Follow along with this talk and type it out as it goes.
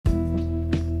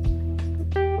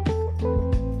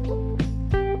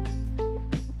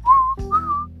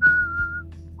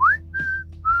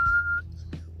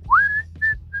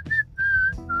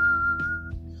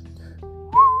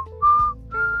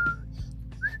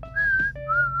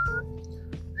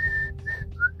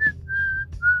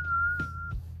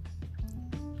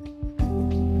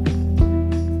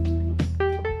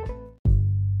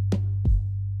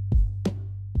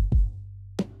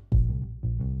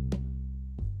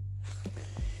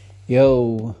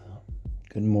Yo,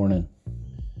 good morning.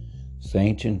 It's the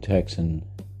Ancient Texan.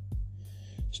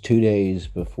 It's 2 days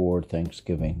before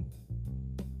Thanksgiving.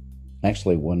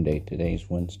 Actually, one day. Today's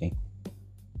Wednesday.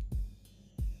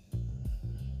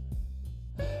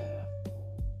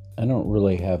 I don't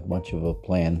really have much of a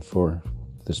plan for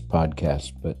this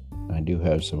podcast, but I do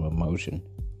have some emotion.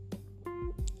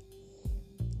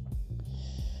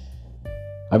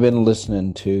 I've been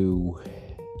listening to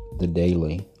The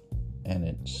Daily, and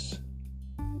it's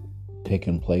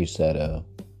taking place at a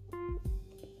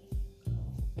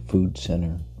food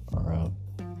center or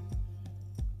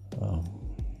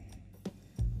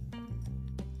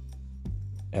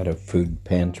at a food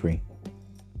pantry,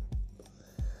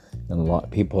 and a lot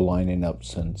of people lining up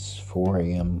since 4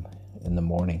 a.m. in the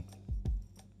morning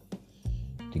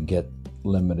to get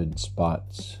limited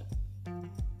spots.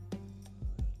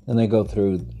 And they go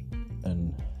through,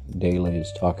 and Daily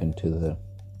is talking to the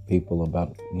people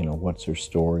about, what's their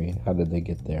story, how did they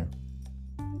get there?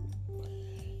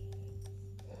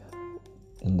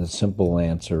 And the simple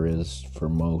answer is, for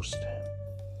most,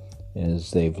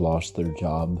 is they've lost their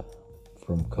job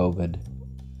from COVID,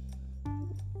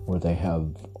 or they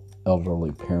have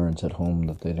elderly parents at home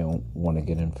that they don't want to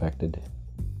get infected,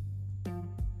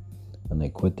 and they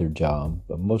quit their job.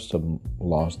 But most of them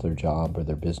lost their job or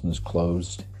their business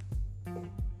closed.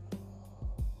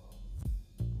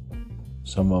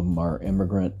 Some of them are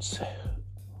immigrants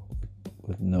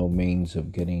with no means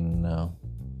of getting,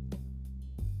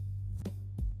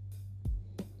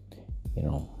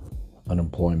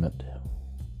 unemployment,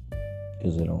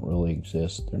 because they don't really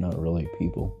exist. They're not really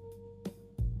people.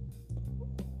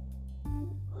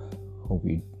 Hope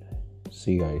you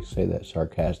see I say that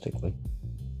sarcastically.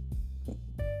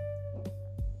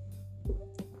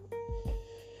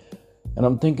 And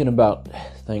I'm thinking about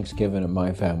Thanksgiving in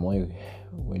my family.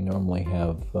 We normally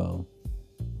have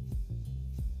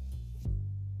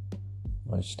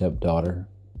my stepdaughter,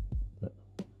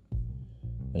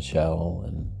 Michelle,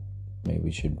 and maybe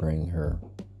she'd bring her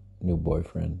new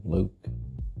boyfriend, Luke,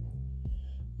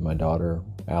 my daughter,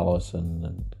 Allison,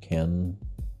 and Ken,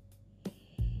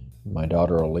 my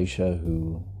daughter, Alicia,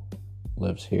 who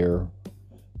lives here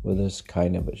with us,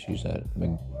 kind of, but she's at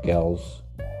Miguel's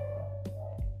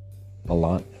a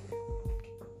lot,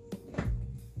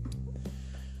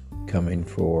 coming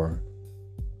for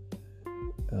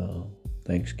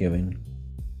Thanksgiving.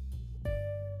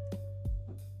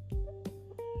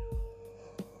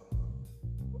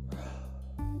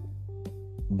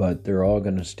 But they're all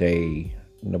going to stay.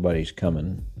 Nobody's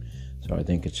coming. So I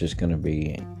think it's just going to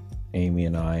be Amy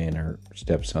and I and her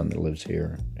stepson that lives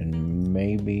here. And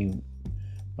maybe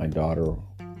my daughter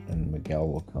and Miguel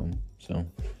will come. So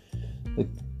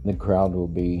the crowd will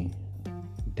be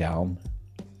down.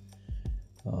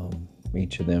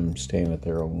 Each of them staying at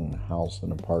their own house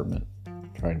and apartment,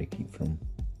 trying to keep from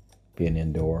being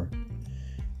indoor.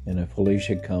 And if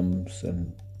Alicia comes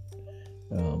and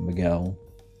Miguel,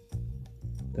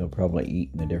 they'll probably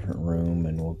eat in a different room,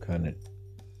 and we'll kind of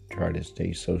try to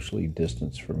stay socially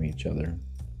distanced from each other.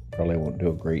 Probably won't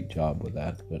do a great job with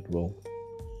that, but we'll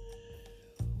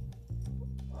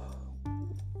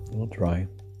try.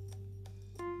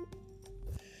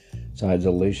 Besides,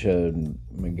 Alicia and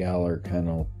Miguel are kind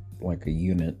of like a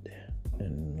unit,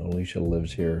 and Alicia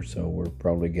lives here, so we're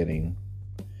probably getting,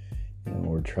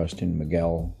 we're trusting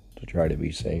Miguel to try to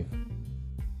be safe.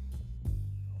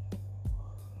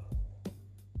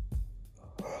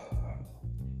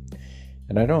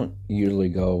 And I don't usually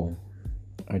go,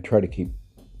 I try to keep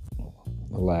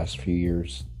the last few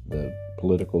years, the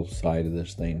political side of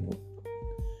this thing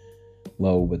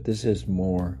low, but this is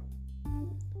more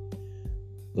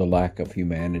the lack of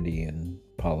humanity in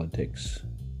politics.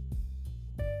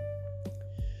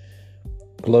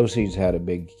 Pelosi's had a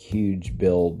huge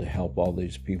bill to help all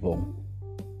these people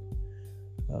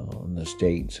in the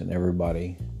states and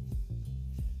everybody.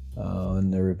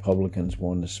 And the Republicans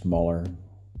wanted a smaller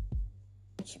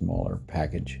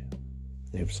package.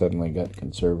 They've suddenly got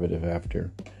conservative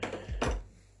after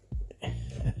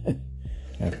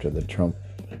the Trump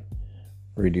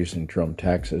reducing Trump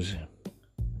taxes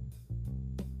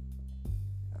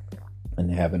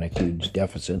and having a huge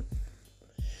deficit.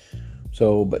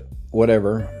 So, but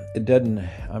whatever,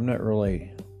 I'm not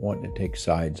really wanting to take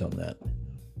sides on that,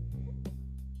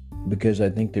 because I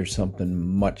think there's something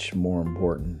much more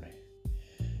important.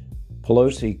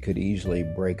 Pelosi could easily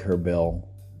break her bill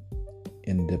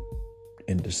into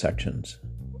sections,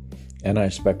 and I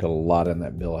expect a lot in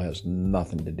that bill has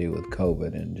nothing to do with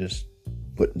COVID and just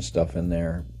putting stuff in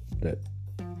there that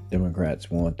Democrats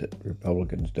want that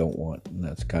Republicans don't want, and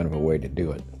that's kind of a way to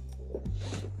do it.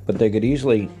 But they could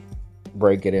easily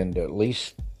break it into at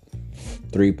least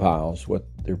three piles: what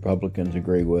the Republicans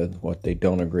agree with, what they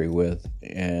don't agree with,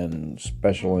 and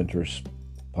special interest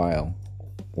pile,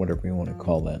 whatever you want to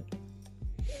call that.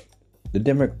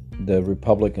 The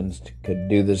Republicans could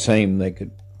do the same. They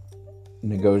could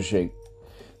negotiate.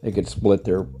 They could split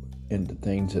their into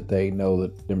things that they know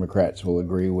that Democrats will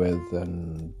agree with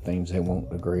and things they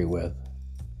won't agree with,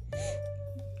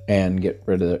 and get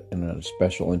rid of it in a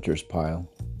special interest pile.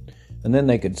 And then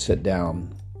they could sit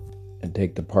down and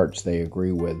take the parts they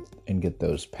agree with and get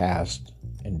those passed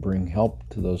and bring help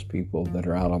to those people that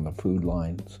are out on the food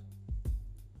lines.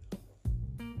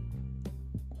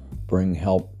 Bring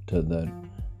help to the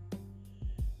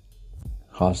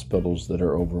hospitals that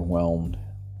are overwhelmed.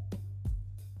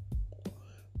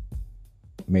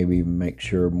 Maybe make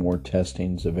sure more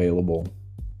testing's available,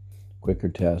 quicker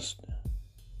tests.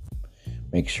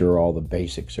 Make sure all the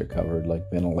basics are covered, like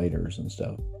ventilators and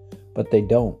stuff. But they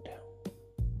don't.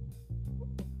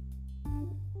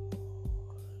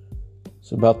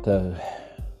 It's about the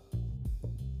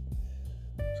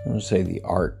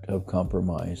art of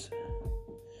compromise.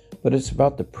 But it's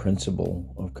about the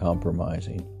principle of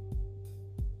compromising.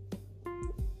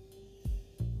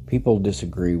 People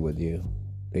disagree with you.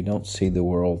 They don't see the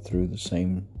world through the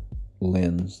same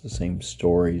lens, the same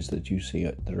stories that you see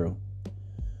it through.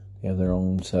 They have their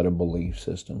own set of belief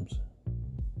systems.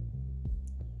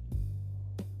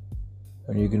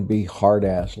 And you can be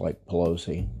hard-ass like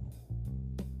Pelosi,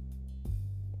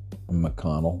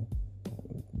 McConnell,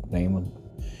 name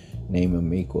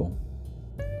them equal,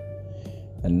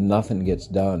 and nothing gets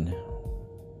done.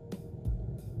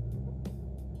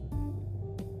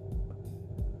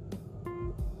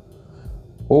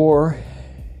 Or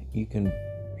you can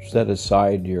set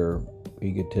aside your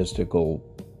egotistical,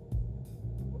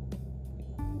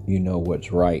 you know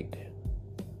what's right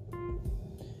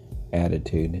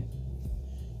attitude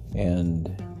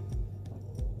and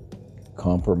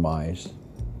compromise.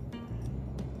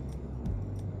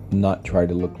 Not try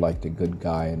to look like the good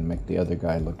guy and make the other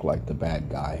guy look like the bad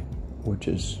guy, which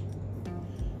is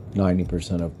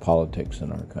 90% of politics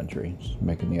in our country. It's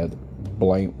making the other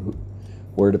blame,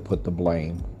 where to put the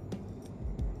blame,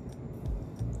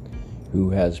 who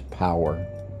has power.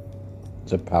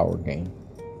 It's a power game.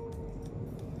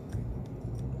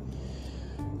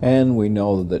 And we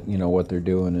know that, what they're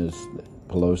doing is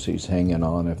Pelosi's hanging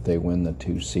on. If they win the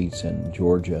 2 seats in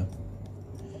Georgia,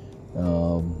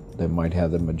 they might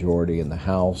have the majority in the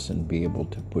House and be able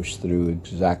to push through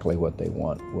exactly what they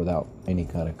want without any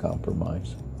kind of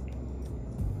compromise.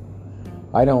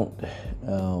 I don't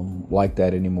like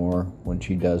that anymore when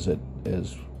she does it,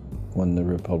 as when the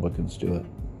Republicans do it,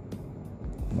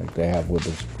 like they have with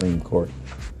the Supreme Court.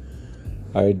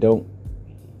 I don't.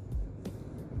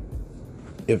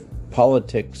 If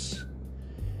politics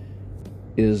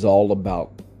is all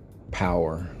about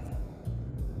power,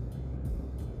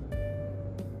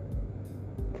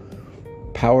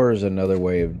 power is another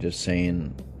way of just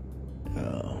saying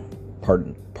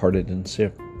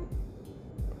partisanship.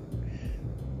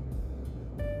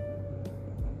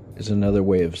 Is another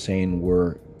way of saying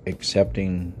we're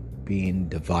accepting being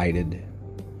divided,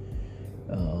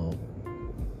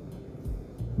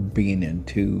 being in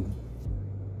two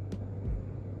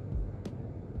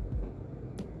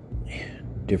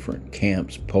different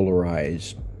camps,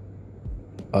 polarized,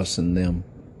 us and them.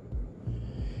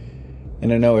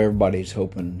 And I know everybody's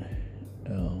hoping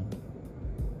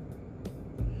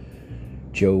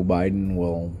Joe Biden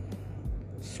will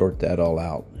sort that all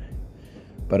out.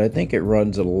 But I think it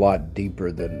runs a lot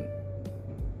deeper than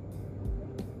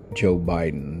Joe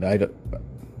Biden.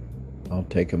 I'll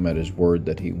take him at his word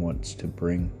that he wants to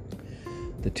bring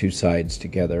the two sides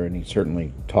together, and he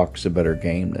certainly talks a better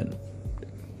game than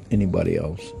anybody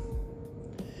else.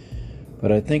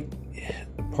 But I think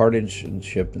the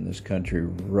partisanship in this country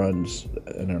runs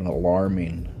at an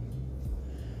alarming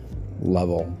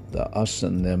level. The us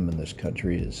and them in this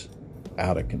country is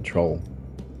out of control.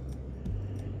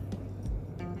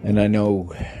 And I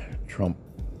know Trump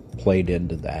played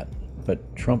into that,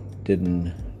 but Trump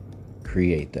didn't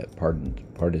create that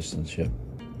partisanship,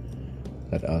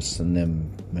 that us and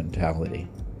them mentality.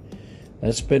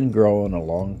 That's been growing a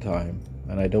long time,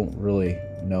 and I don't really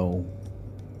know.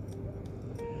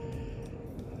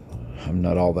 I'm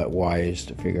not all that wise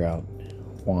to figure out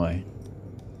why.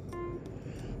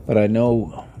 But I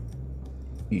know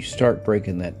you start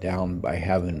breaking that down by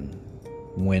having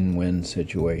win-win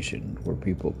situation where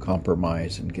people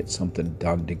compromise and get something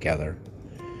done together.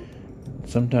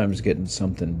 Sometimes getting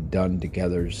something done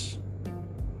together is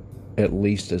at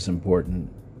least as important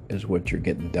as what you're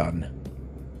getting done.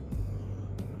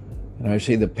 And I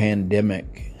see the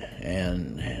pandemic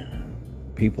and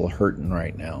people hurting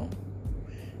right now.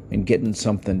 And getting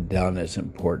something done is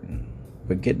important.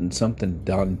 But getting something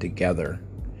done together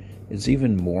is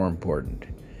even more important.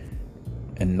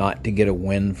 And not to get a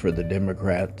win for the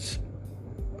Democrats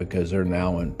because they're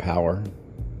now in power,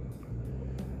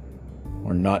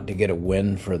 or not to get a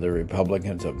win for the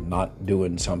Republicans of not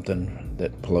doing something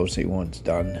that Pelosi wants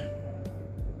done.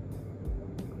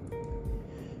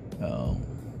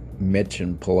 Mitch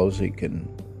and Pelosi can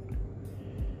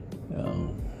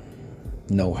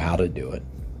know how to do it.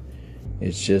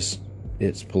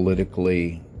 It's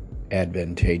politically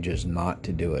advantageous not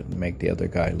to do it and make the other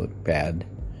guy look bad.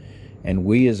 And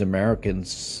we as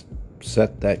Americans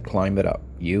set that climate up,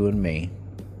 you and me.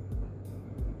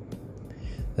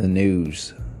 The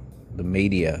news, the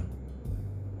media,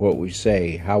 what we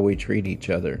say, how we treat each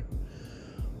other,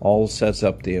 all sets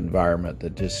up the environment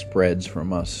that just spreads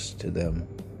from us to them.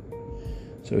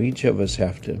 So each of us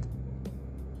have to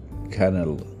kind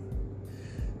of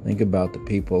think about the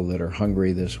people that are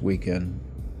hungry this weekend,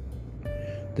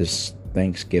 this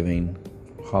Thanksgiving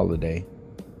holiday,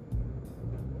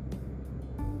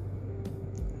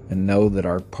 and know that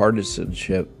our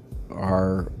partisanship,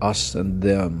 our us and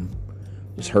them,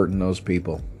 is hurting those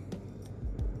people.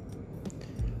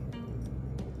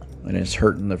 And it's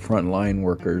hurting the frontline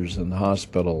workers in the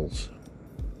hospitals.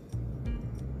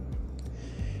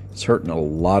 It's hurting a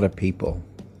lot of people,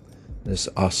 this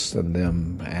us and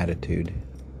them attitude.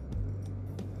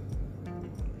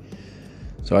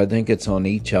 So I think it's on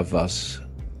each of us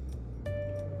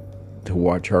to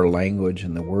watch our language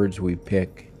and the words we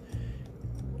pick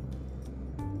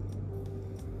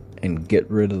and get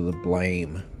rid of the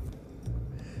blame,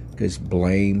 because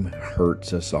blame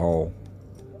hurts us all.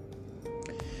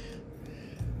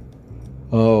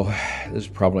 Oh, this is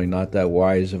probably not that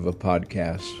wise of a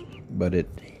podcast, but it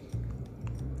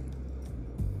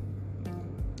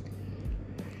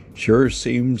sure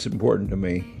seems important to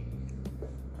me.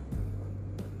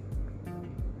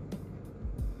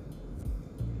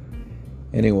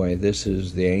 Anyway, this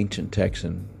is the Ancient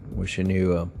Texan wishing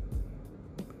you a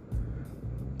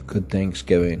good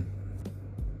Thanksgiving.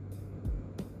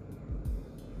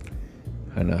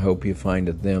 And I hope you find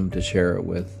a them to share it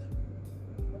with.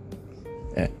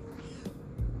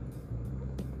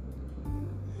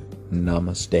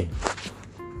 Namaste.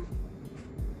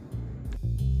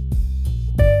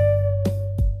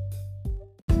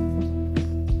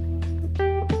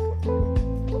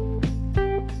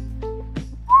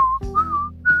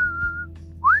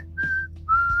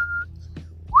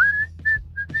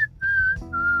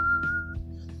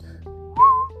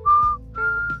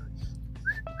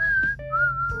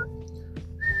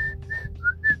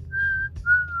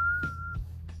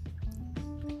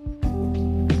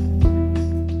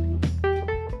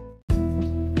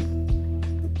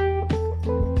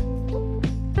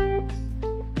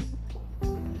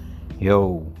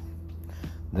 Yo,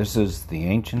 this is the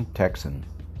Ancient Texan,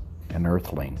 an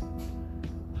Earthling,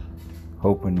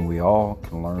 hoping we all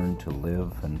can learn to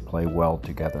live and play well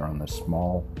together on the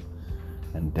small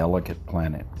and delicate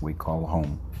planet we call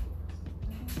home.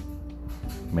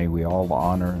 May we all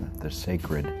honor the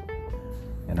sacred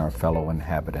in our fellow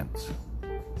inhabitants.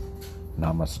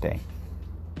 Namaste.